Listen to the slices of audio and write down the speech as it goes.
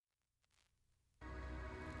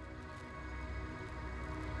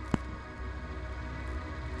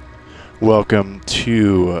Welcome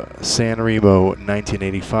to San Remo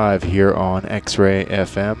 1985 here on X-Ray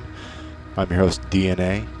FM. I'm your host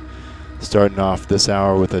DNA. Starting off this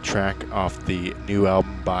hour with a track off the new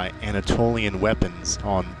album by Anatolian Weapons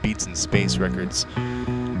on Beats in Space Records.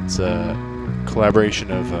 It's a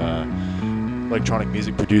collaboration of electronic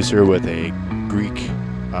music producer with a Greek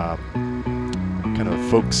kind of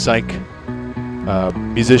folk psych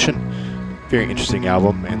musician. Very interesting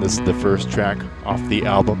album, and this is the first track off the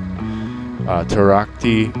album,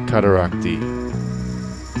 Tarakti Katarakti.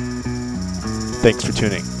 Thanks for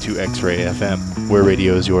tuning to X-Ray FM, where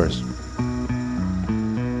radio is yours.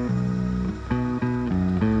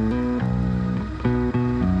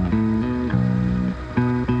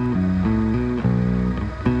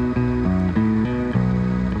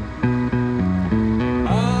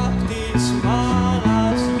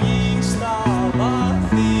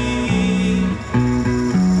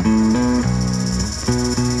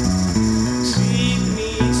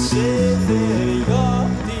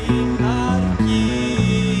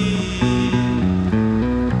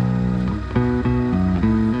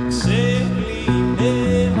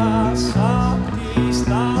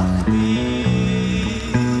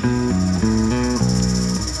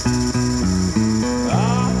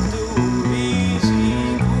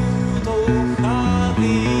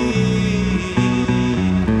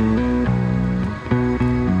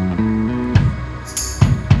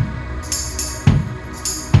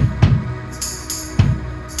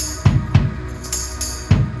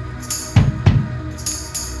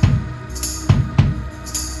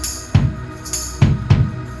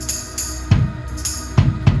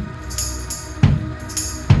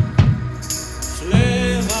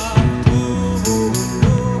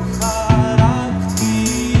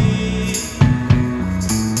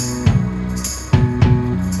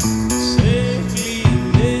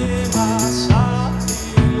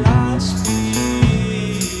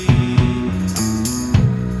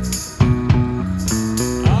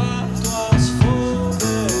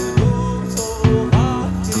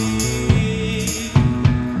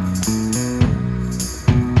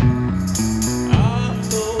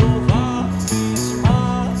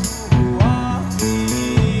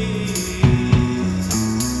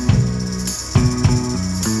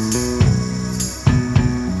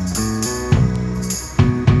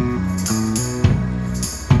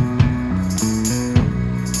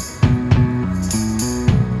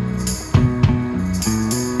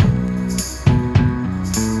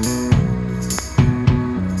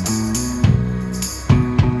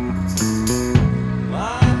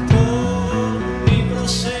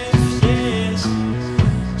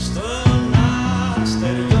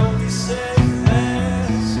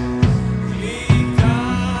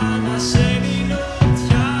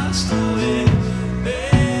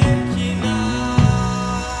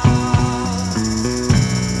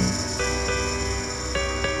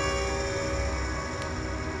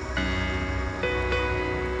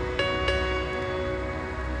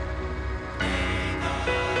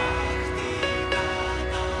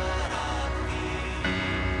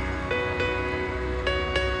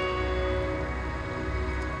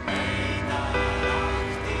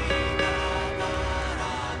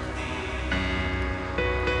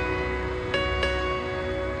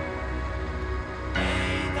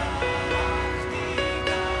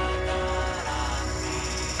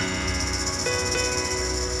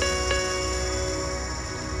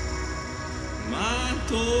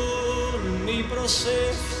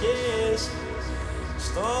 προσευχές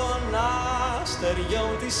στον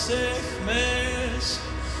αστεριών τις αιχμές,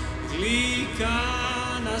 γλυκά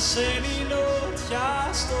να σε νοτιά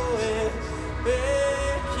στο επέκεινα.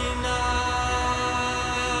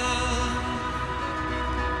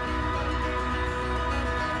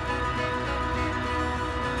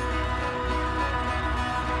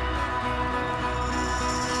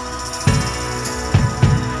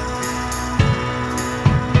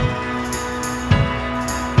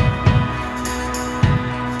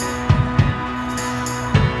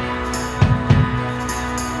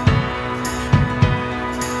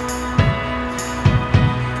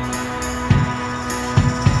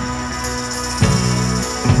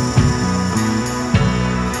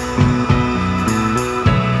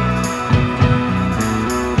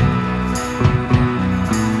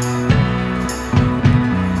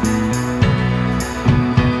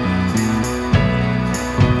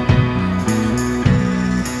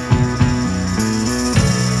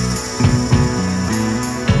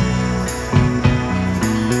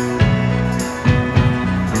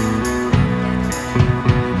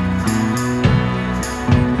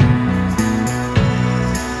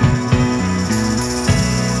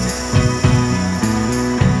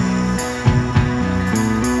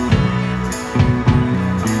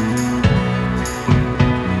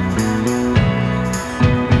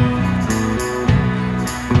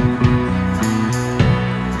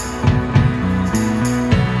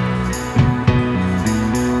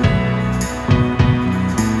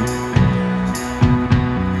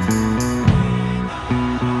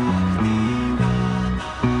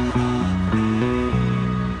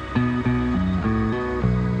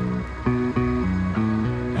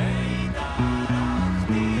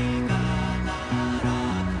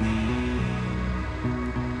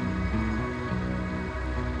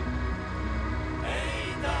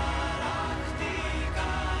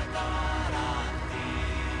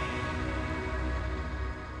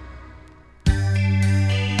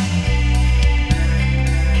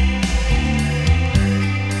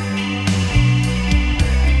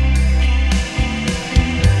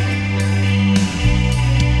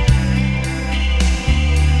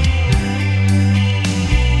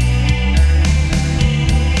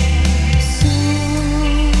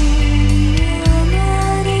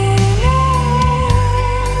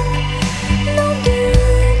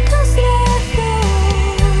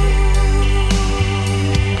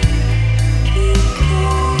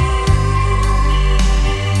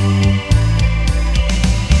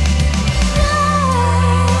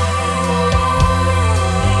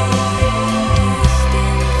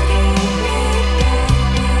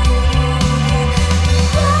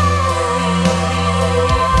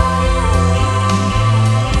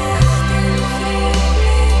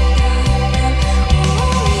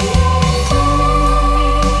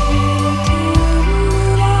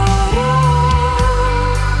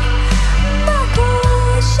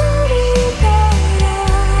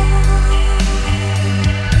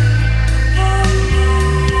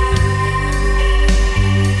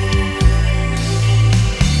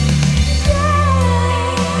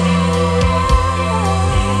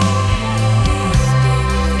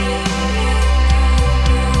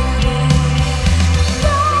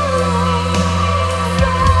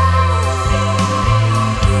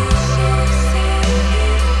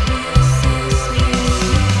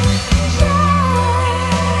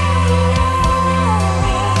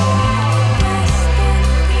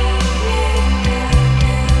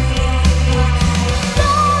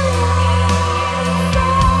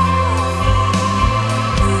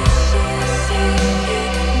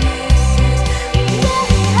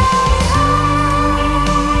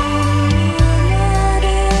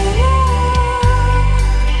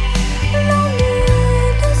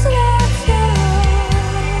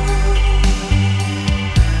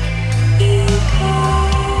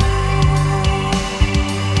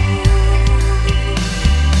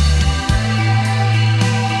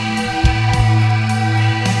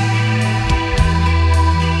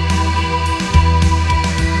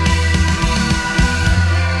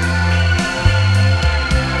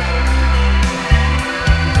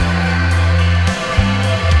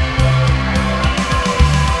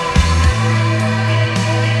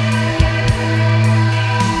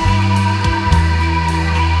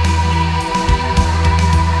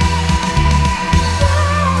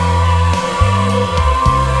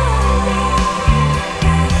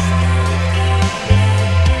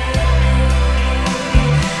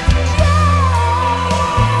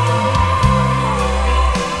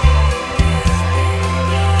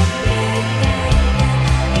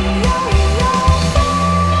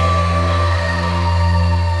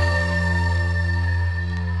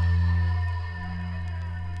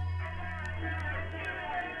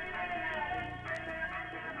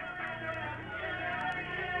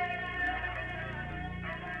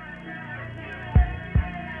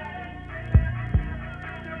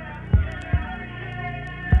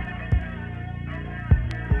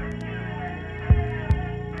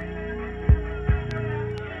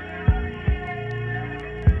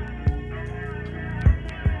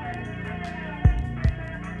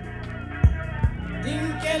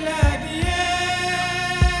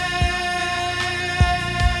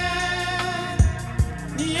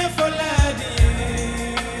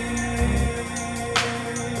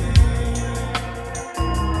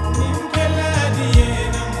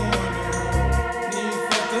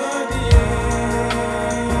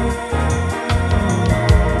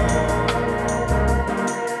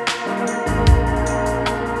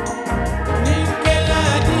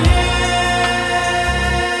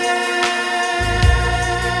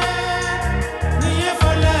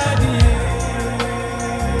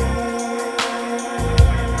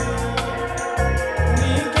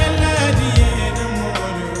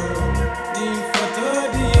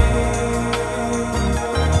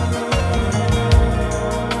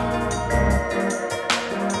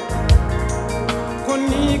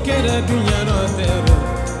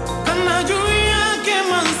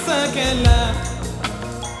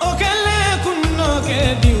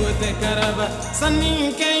 te karaba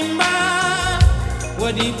sani kemba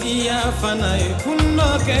waditi ya fana e kundo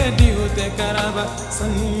ke diu te karaba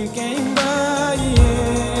sani kemba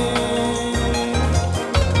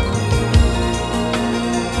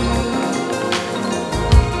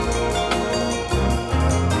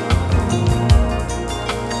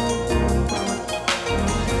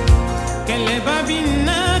kele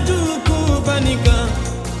babina duku banika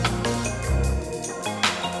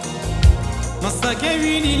masake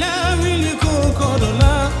wili la wili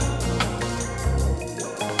kokodola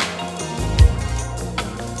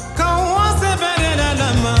kawase bere la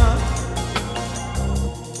lama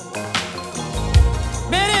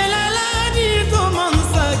bere la la di to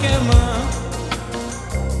mansake ma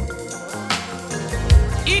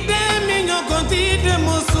ide minyo konti de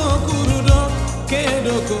moso kurudo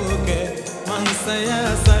kedo koke mansaya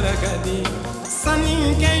sarakadi sanin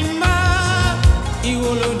kemba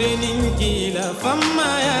iwolo deninkila fama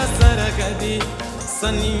ya sarakadi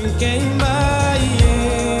sanin kemba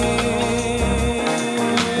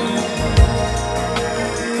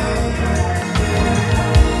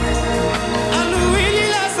aluwili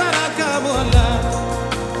la sarakabola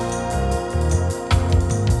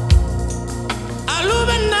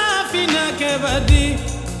alubena fina kebadi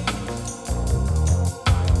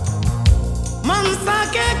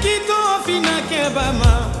mansake kito fina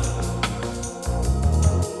kebama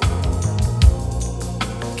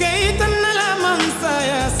keitan la mansa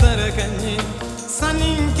ya sarakanye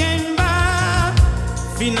sanin kemba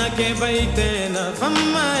fina keba itena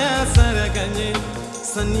fama ya sarakanye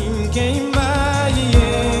sanin kemba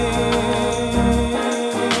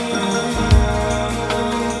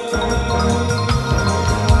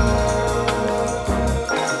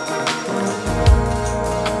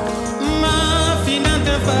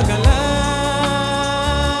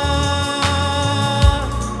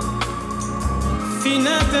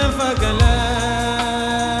finata fagala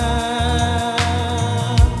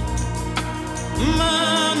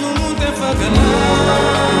manu mute fagala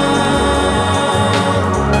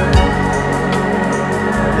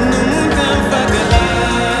numuta fagala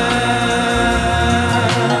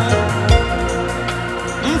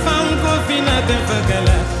mfanko finata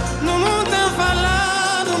fagala numuta fala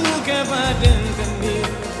numuke baden kandi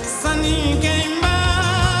sani kemba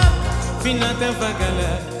finata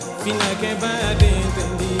fagala fina ke bade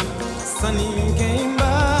tendi sani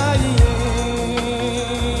kemba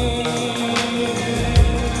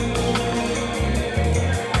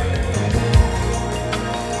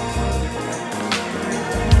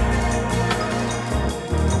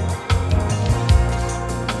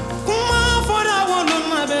kuma fora wolo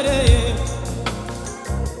mabere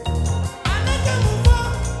anaka mufa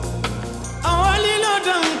awali lo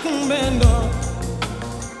dan kumbendo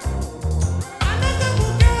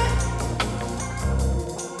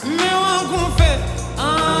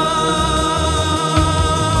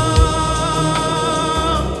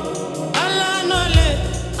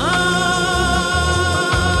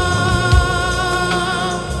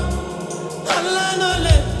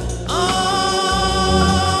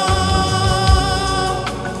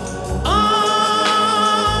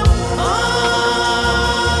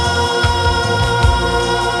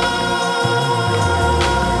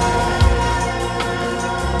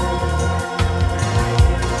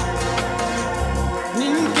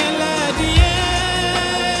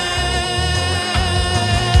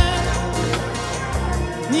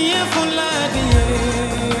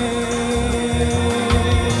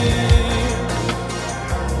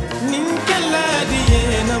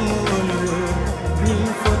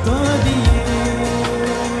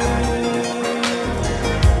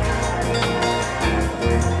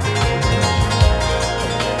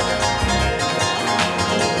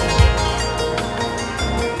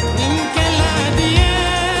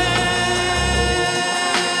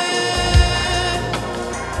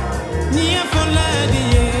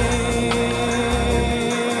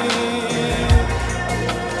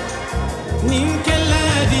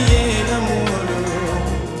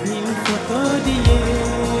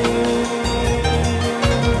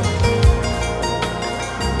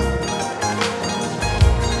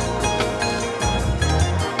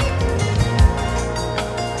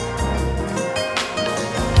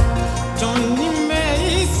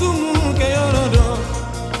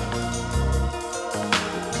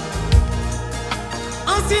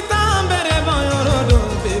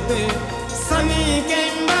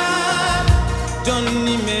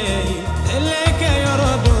Johnny May, eleke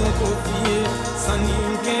yorodo kofiye,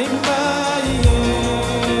 sanin kemba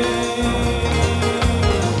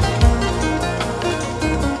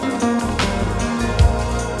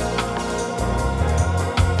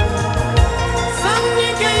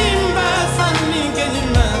sanin kemba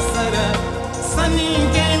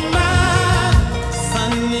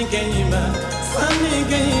Sunny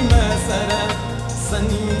game Sara,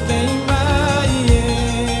 Sunny game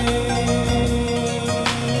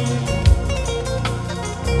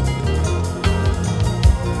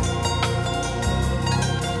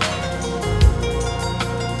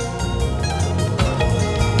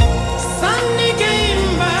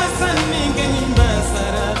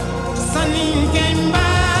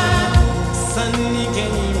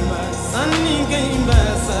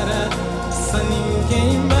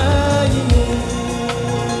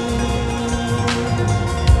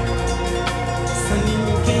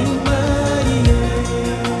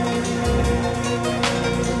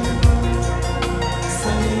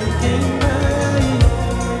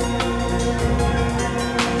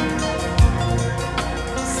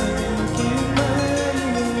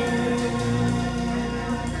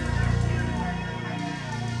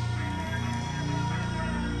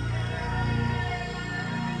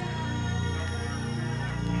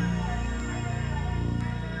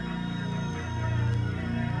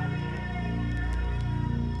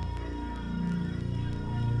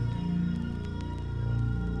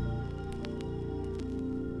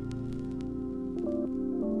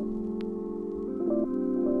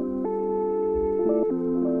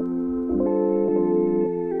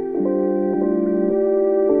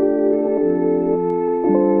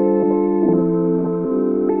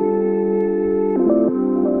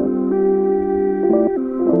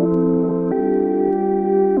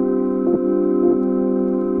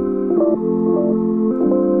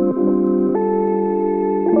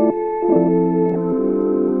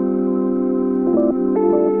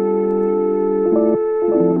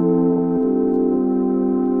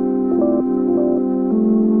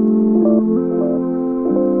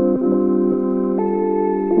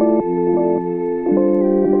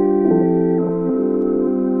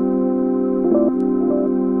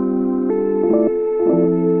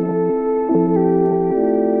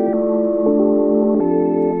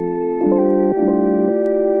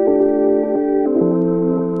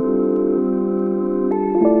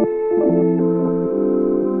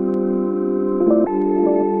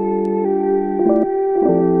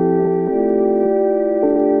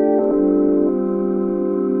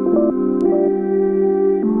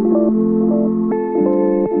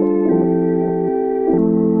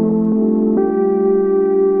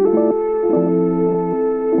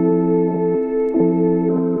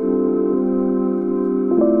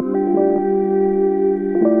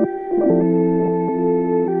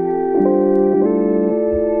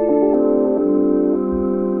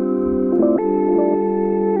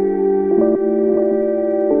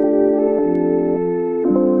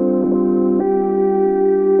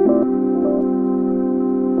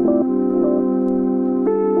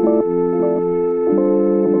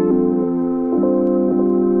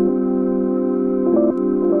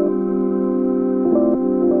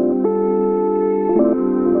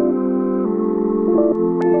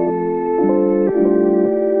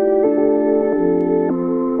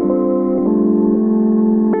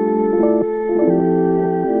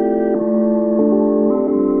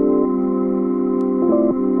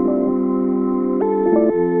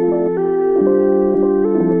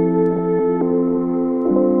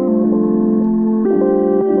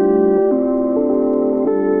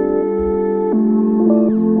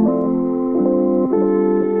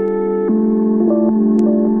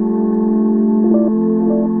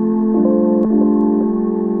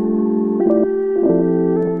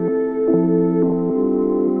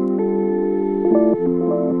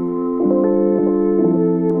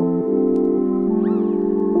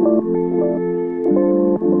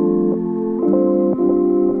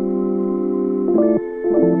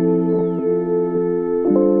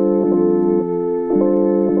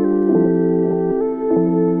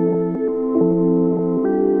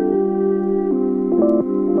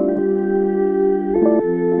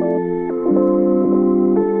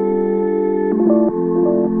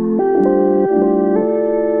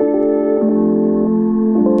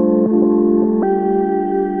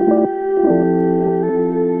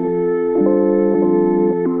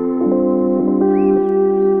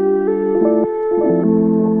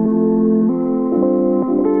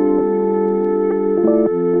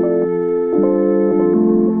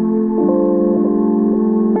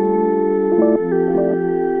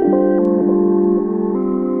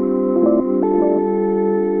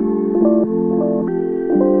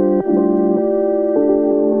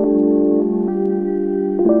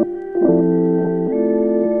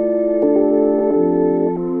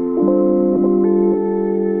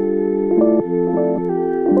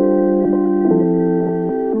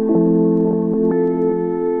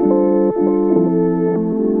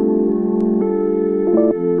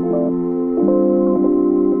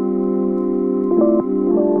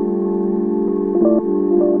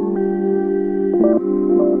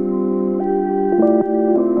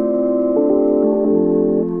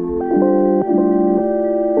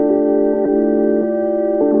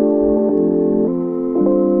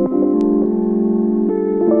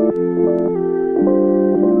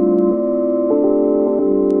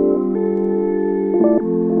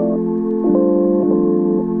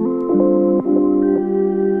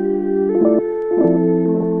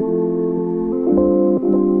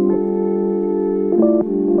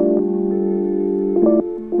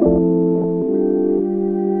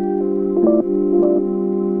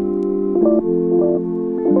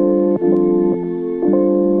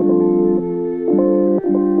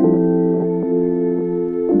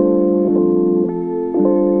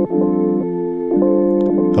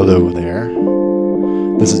Hello there.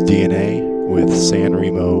 This is DNA with San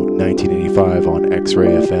Remo 1985 on X-Ray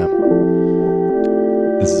FM.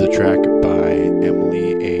 This is a track by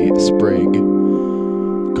Emily A. Sprague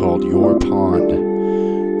called Your Pond.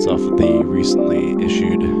 It's off of the recently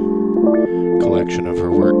issued collection of her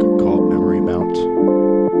work called Memory Mount.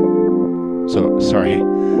 So, sorry,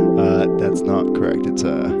 that's not correct. It's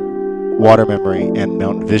Water Memory and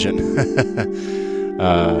Mount Vision.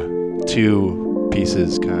 Two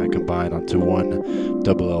pieces kind of combined onto one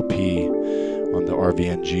double LP on the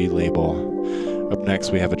RVNG label. Up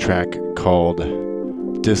next we have a track called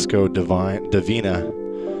Disco Divina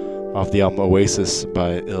off the album Oasis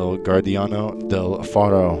by Il Guardiano del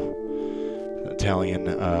Faro, Italian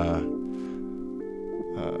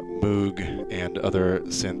Moog and other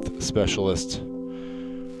synth specialist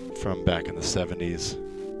from back in the 70s.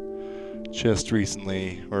 Just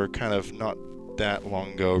recently, or kind of not that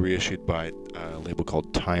long ago, reissued by a label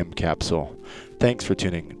called Time Capsule. Thanks for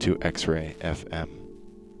tuning to X-Ray FM.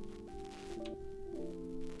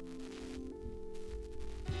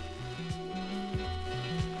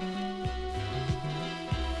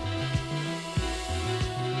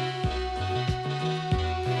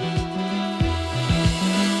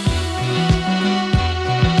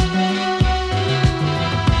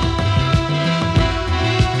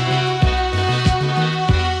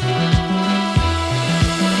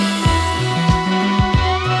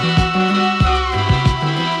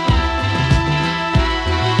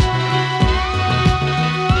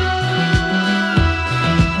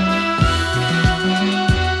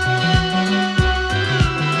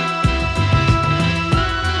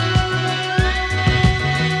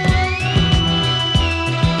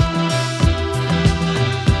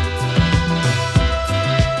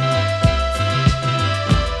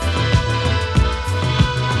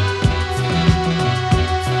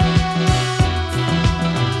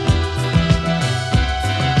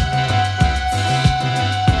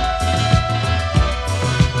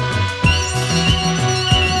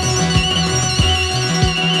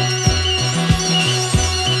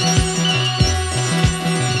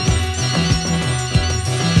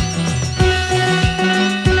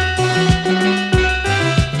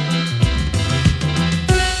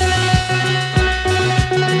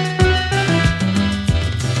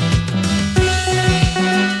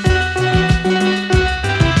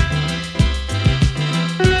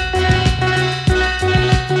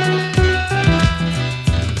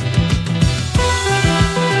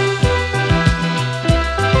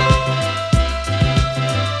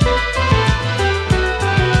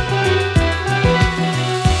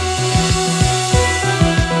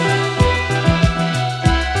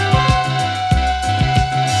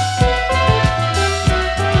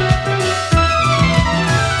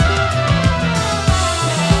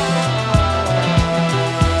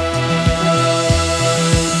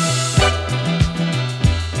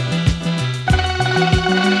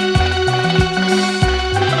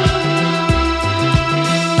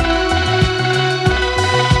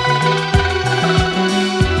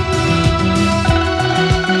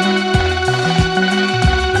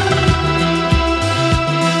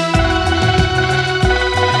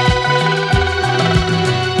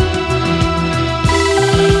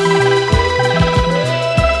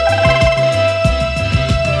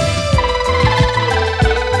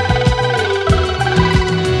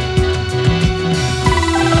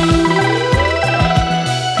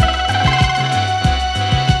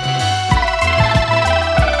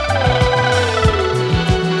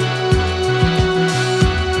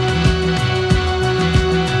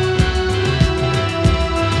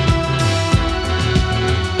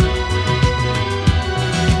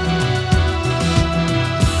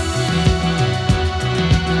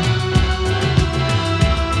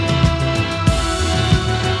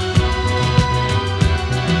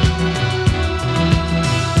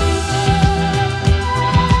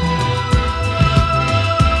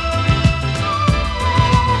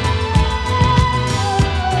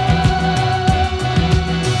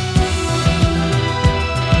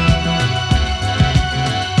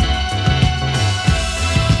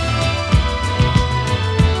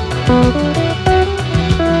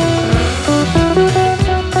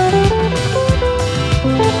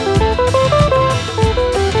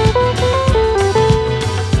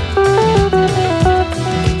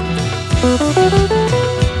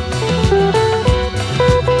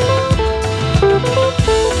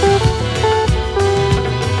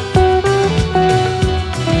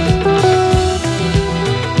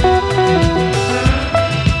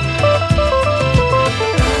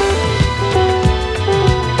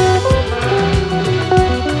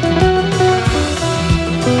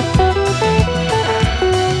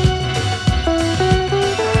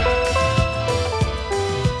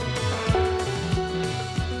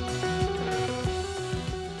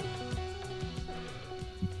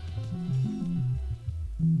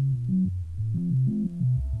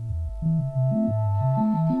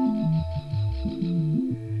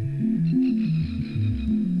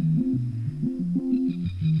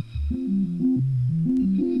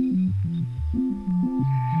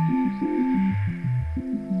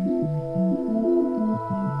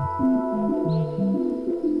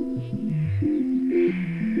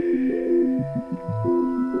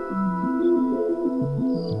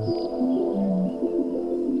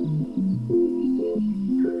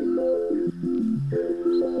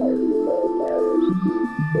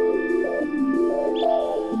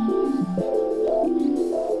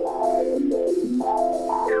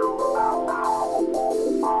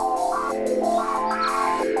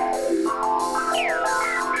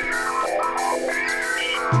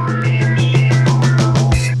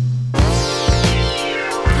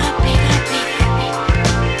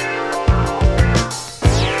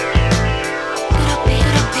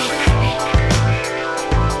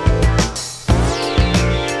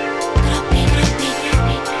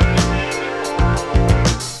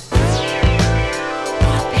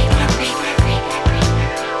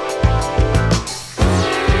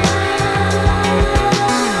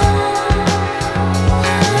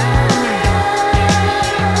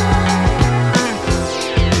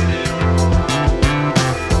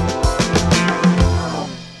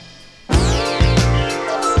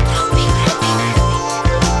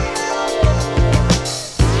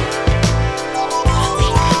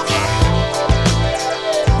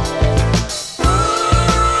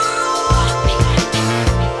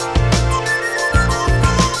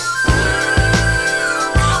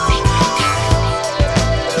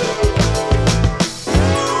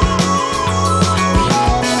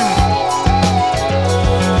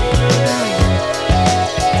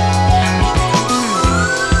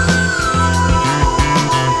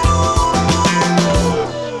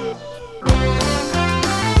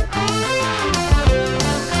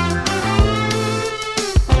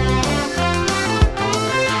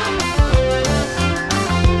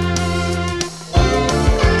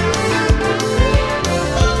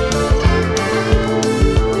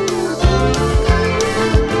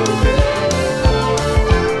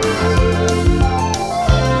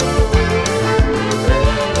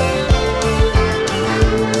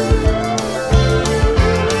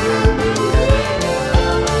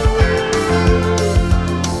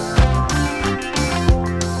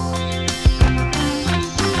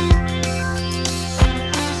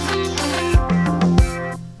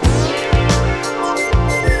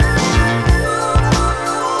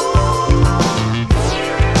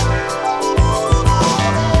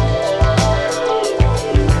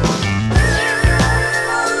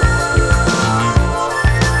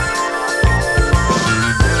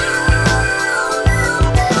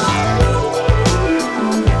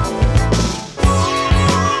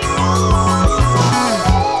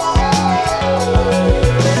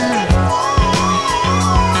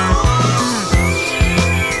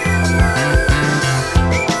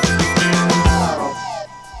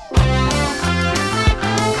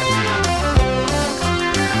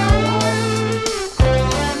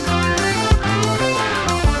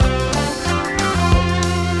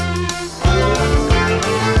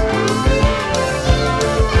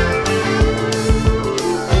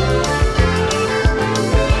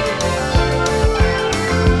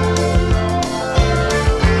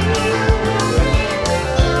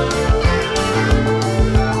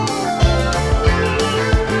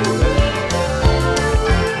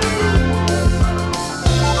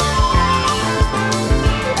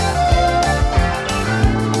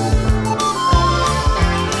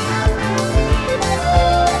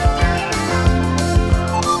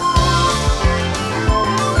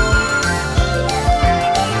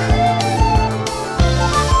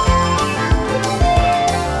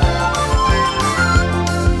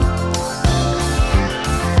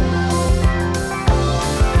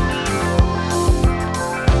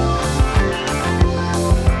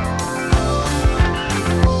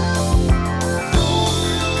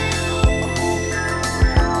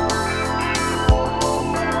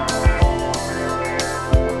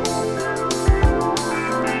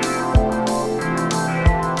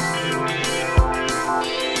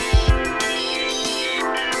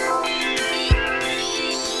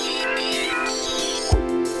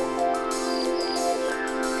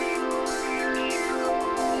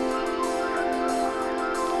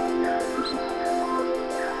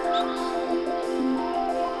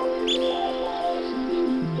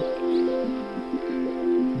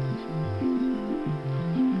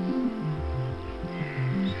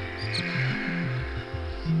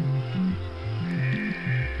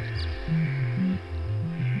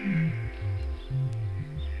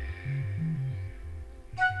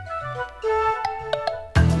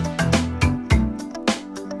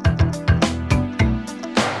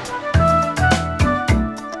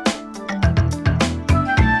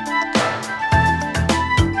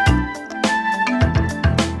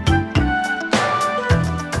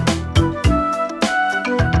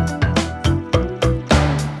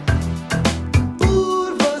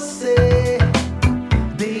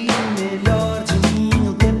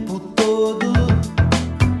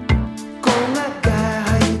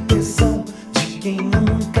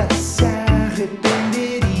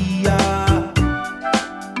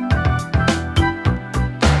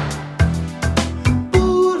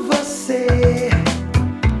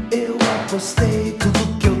 Apostei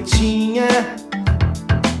tudo que eu tinha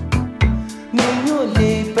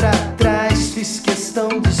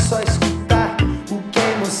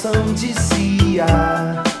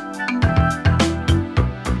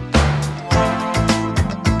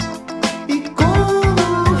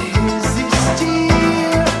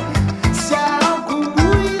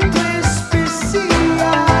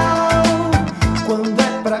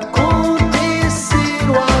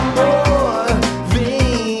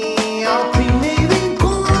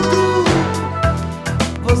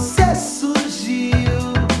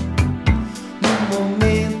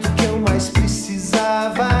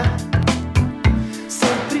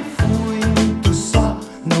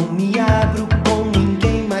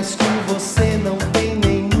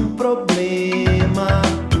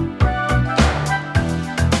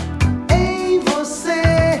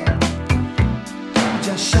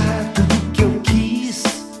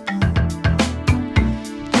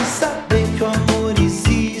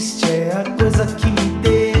coisa que me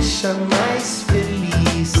deixa mais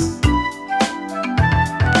feliz.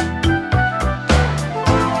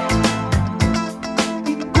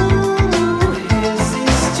 E como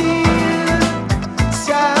resistir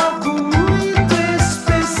se há algo muito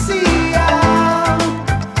especial?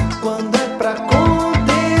 Quando é pra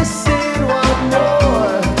acontecer o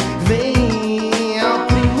amor, vem ao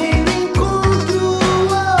primeiro encontro.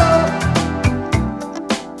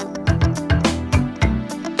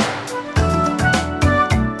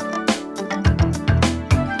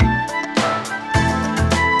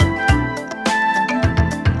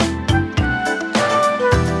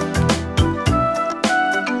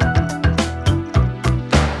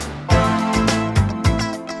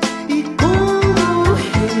 E como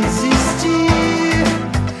resistir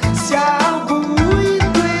se há algo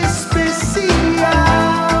muito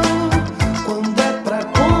especial? Quando é pra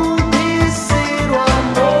acontecer o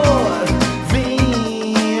amor,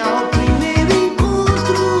 vem ao primeiro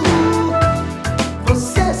encontro.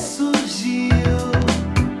 Você surgiu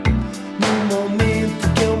no momento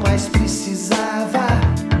que eu mais precisava.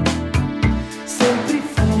 Sempre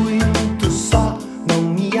fui muito só, não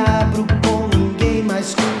me abro com ninguém,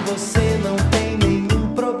 mas com você não tem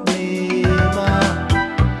nenhum problema.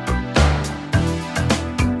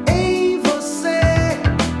 Em você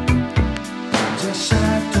de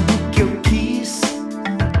achar tudo que eu quis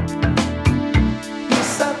e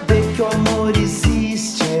saber que o amor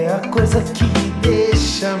existe é a coisa que me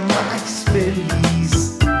deixa mais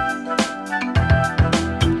feliz.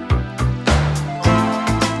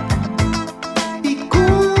 E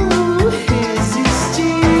como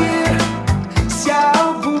resistir se há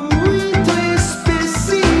algo muito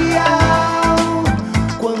especial?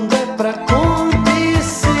 Quando é pra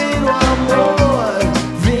acontecer o amor,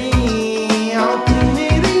 vem ao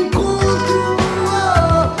primeiro encontro.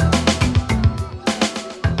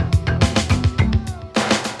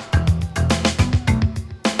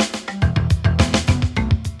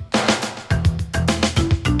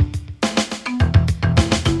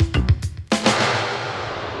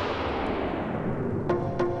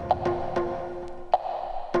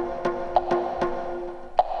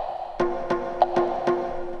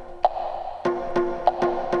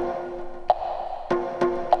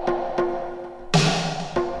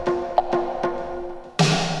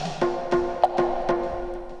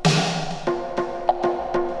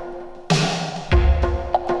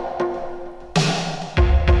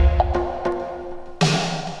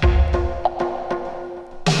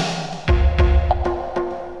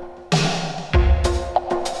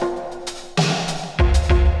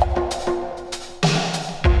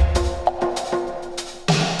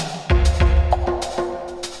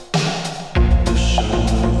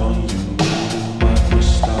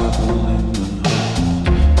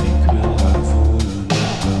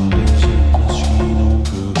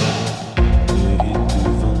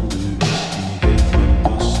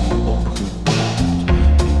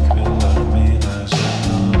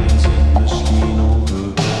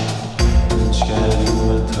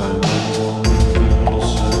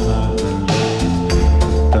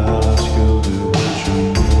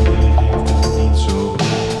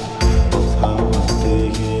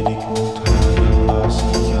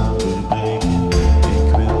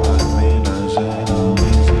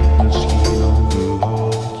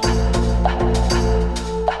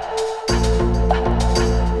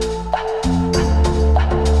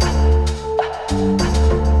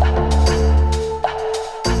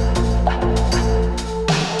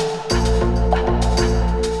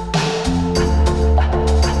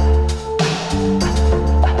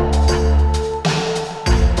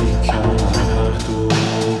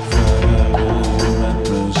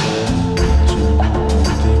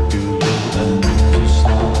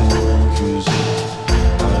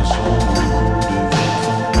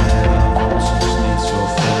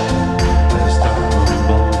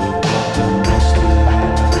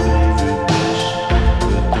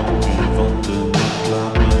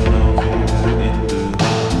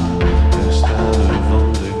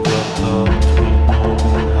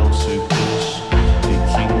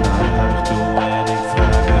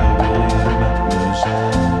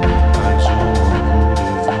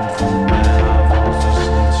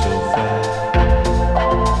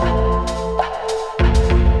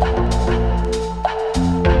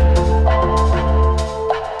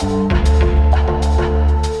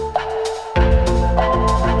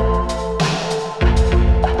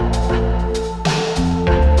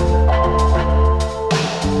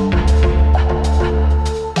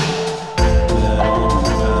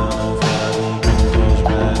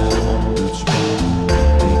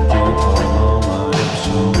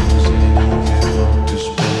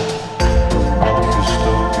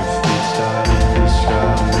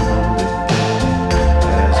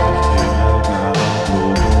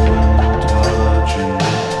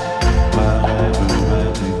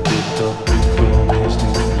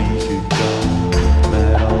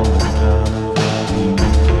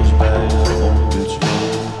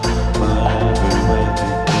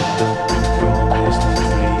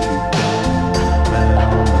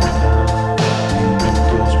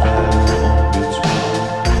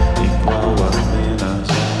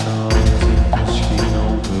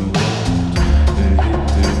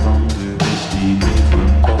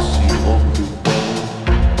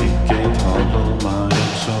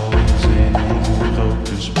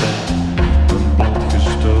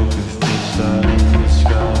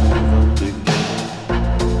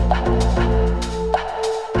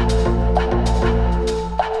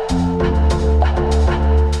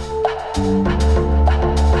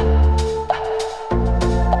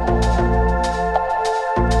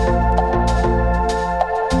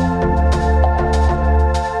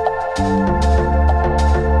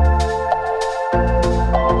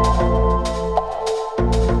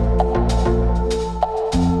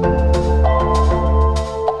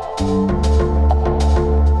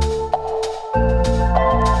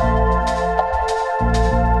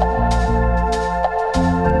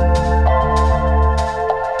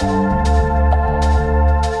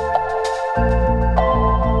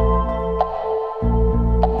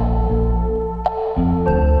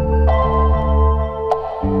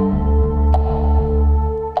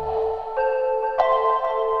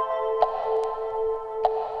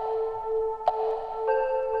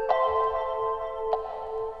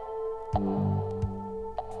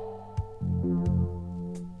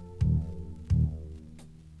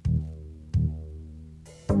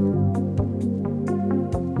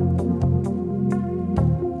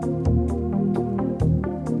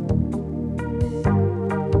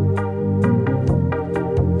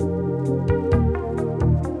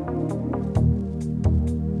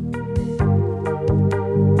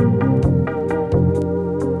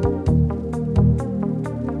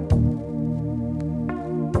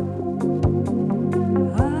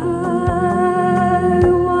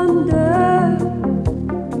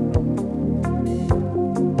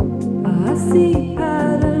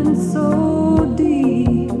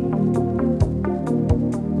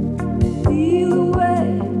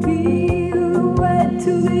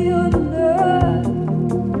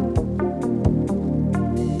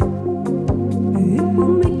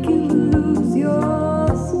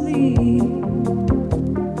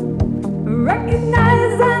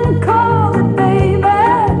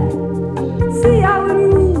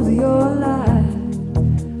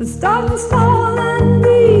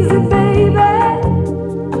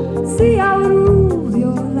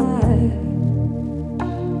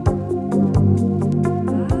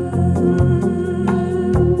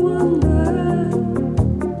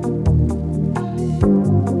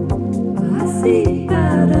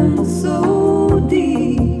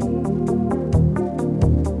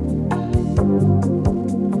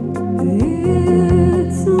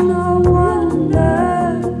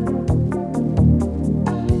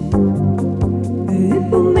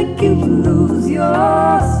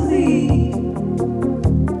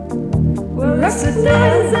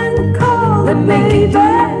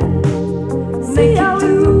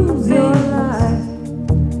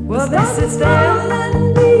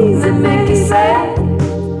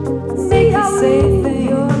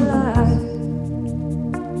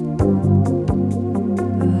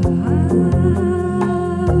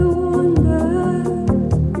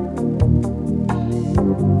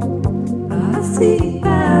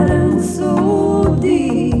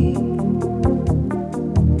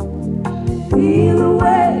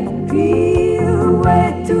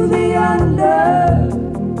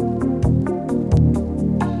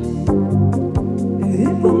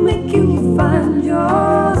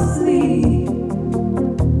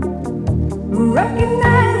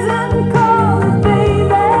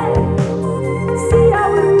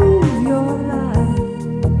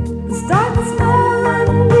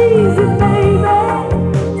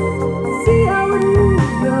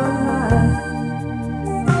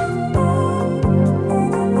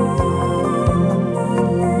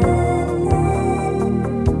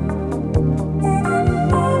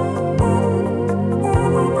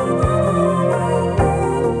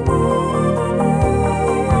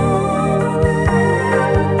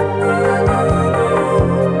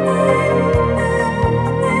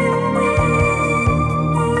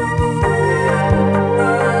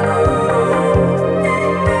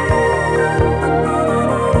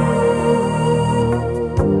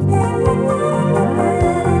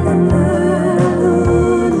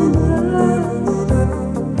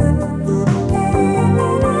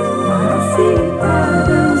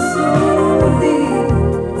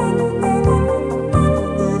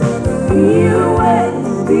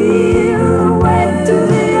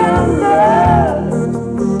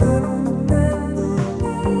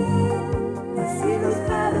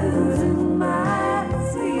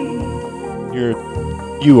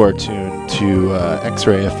 You are tuned to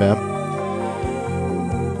X-Ray FM.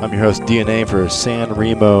 I'm your host, DNA, for San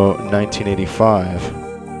Remo 1985.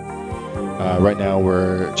 Right now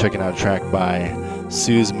we're checking out a track by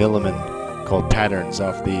Suze Milliman called Patterns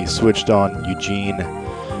off the Switched On Eugene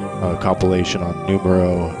compilation on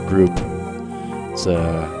Numero Group. It's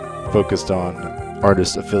focused on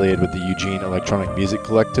artists affiliated with the Eugene Electronic Music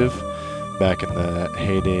Collective back in the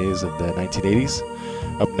heydays of the 1980s.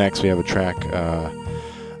 Up next we have a track,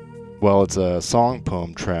 it's a song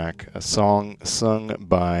poem track, a song sung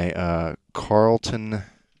by Carlton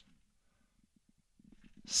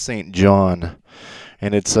St. John.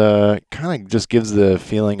 And it's kind of just gives the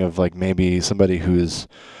feeling of like maybe somebody who's,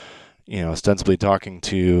 ostensibly talking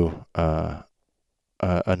to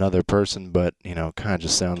another person, but, kind of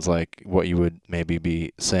just sounds like what you would maybe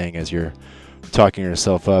be saying as you're talking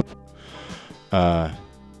yourself up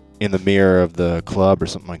in the mirror of the club or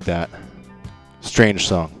something like that. Strange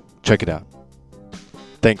song. Check it out.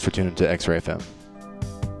 Thanks for tuning to X-Ray FM.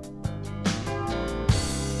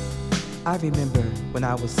 I remember when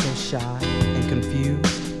I was so shy and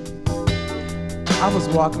confused. I was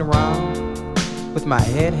walking around with my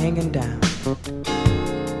head hanging down.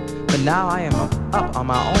 But now I am up on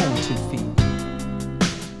my own 2 feet.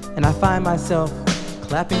 and I find myself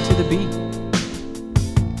clapping to the beat.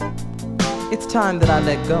 It's time that I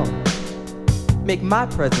let go, make my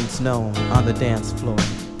presence known on the dance floor.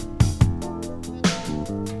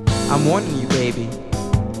 I'm warning you, baby,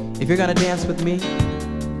 if you're gonna dance with me,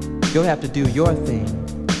 you'll have to do your thing,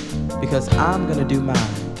 because I'm gonna do mine.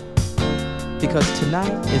 Because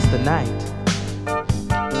tonight is the night.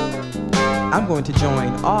 I'm going to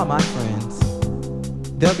join all my friends.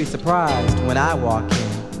 They'll be surprised when I walk in.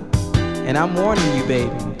 And I'm warning you,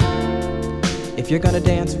 baby, if you're gonna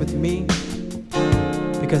dance with me,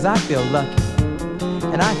 because I feel lucky,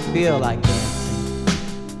 and I feel like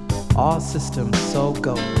dancing. All systems so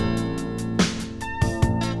go.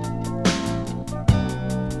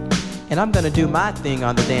 And I'm gonna do my thing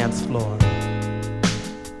on the dance floor.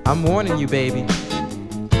 I'm warning you, baby,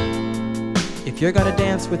 if you're gonna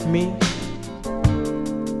dance with me,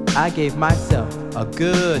 I gave myself a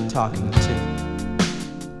good talking to.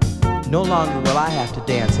 No longer will I have to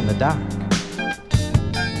dance in the dark.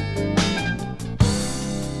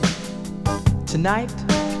 Tonight,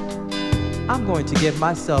 I'm going to give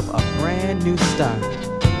myself a brand new start.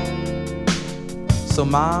 So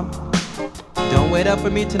Mom, don't wait up for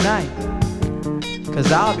me tonight,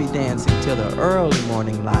 'cause I'll be dancing till the early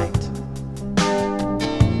morning light.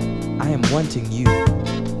 I am wanting you.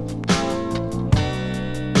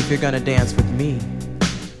 If you're gonna dance with me,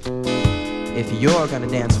 if you're gonna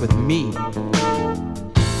dance with me,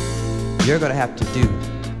 you're gonna have to do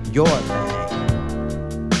your thing.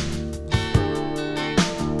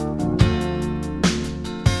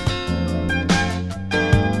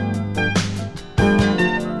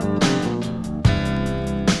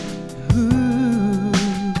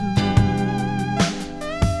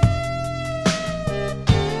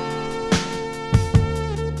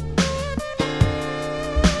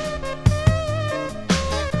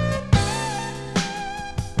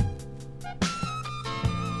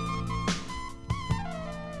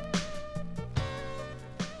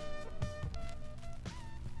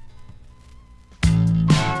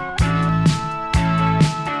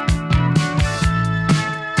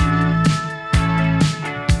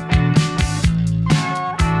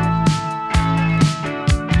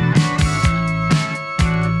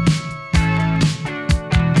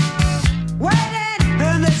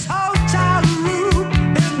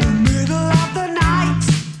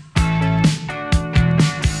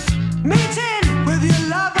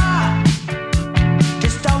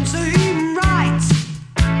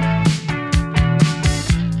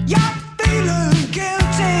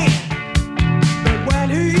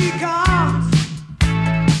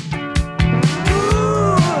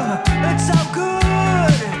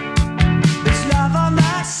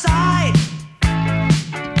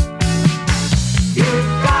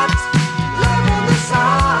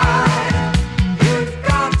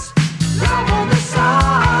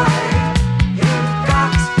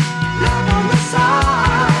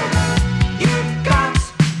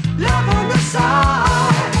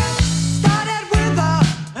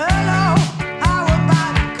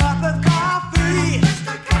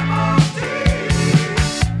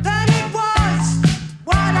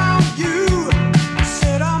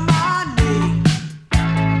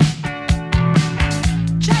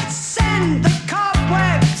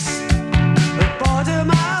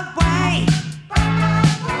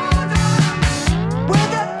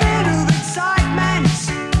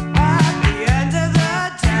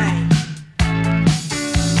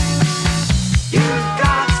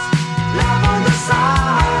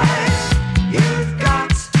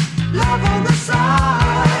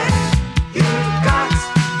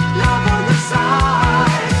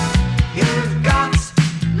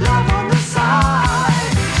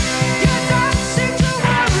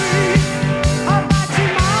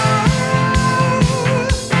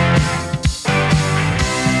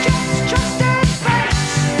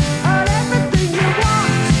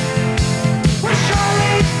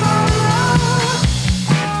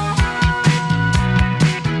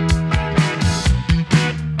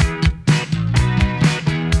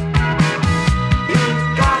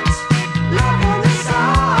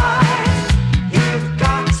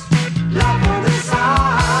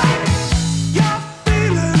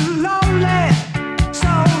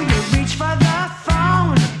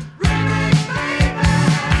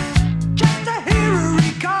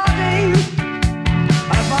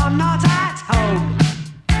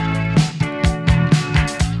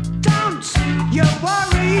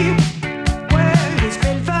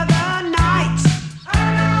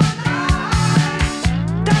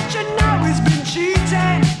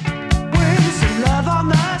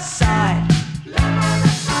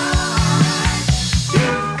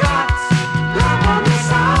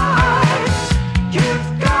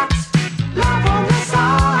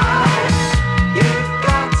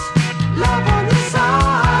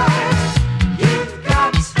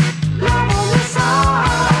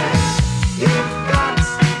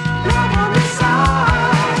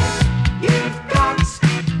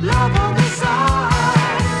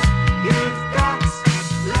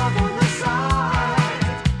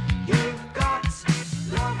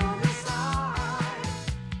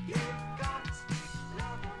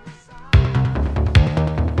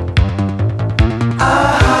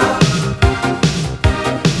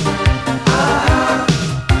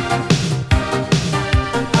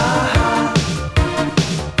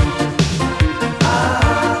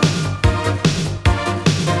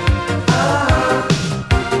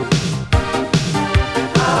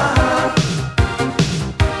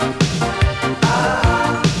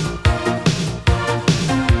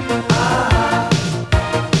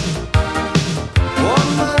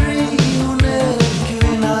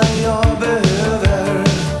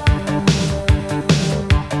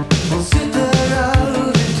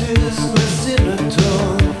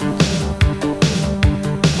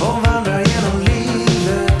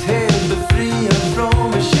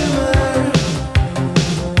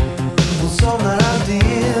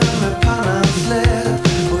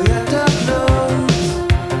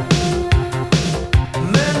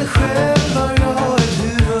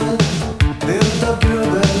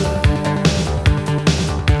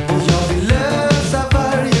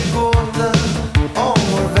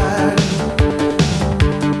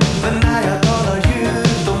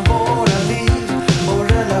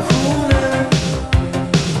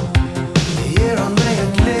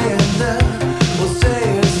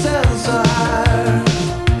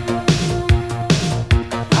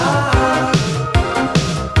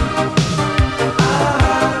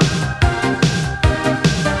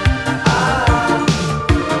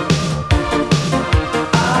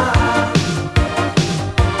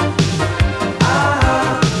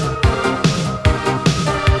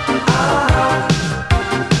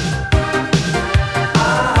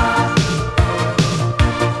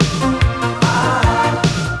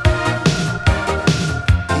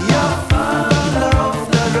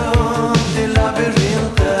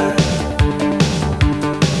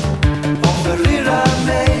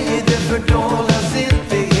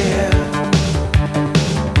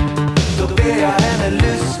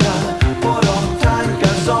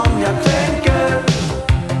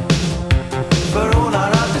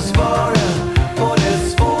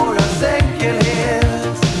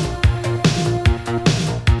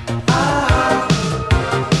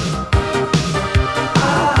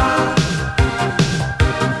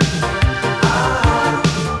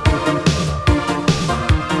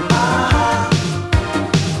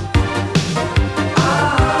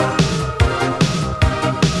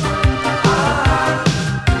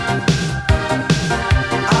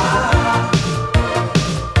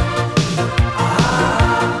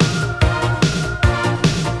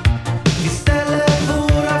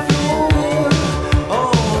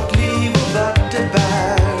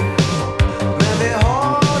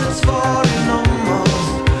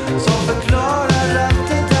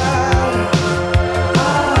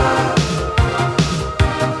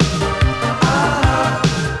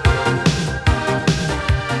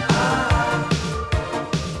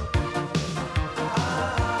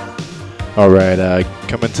 All right,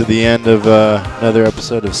 coming to the end of another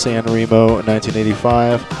episode of San Remo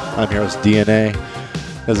 1985. I'm your host, DNA.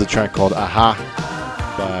 There's a track called Aha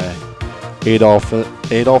by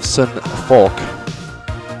Adolfsson Folk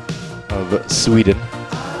of Sweden.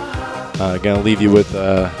 Gonna leave you with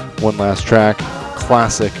one last track,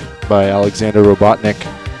 Classic by Alexander Robotnik,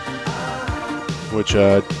 which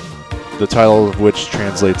the title of which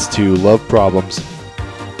translates to Love Problems.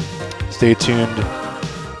 Stay tuned.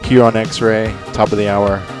 Here on X-Ray, top of the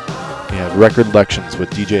hour, we have Record Lections with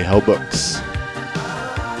DJ Hellbooks.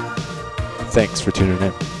 Thanks for tuning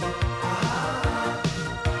in.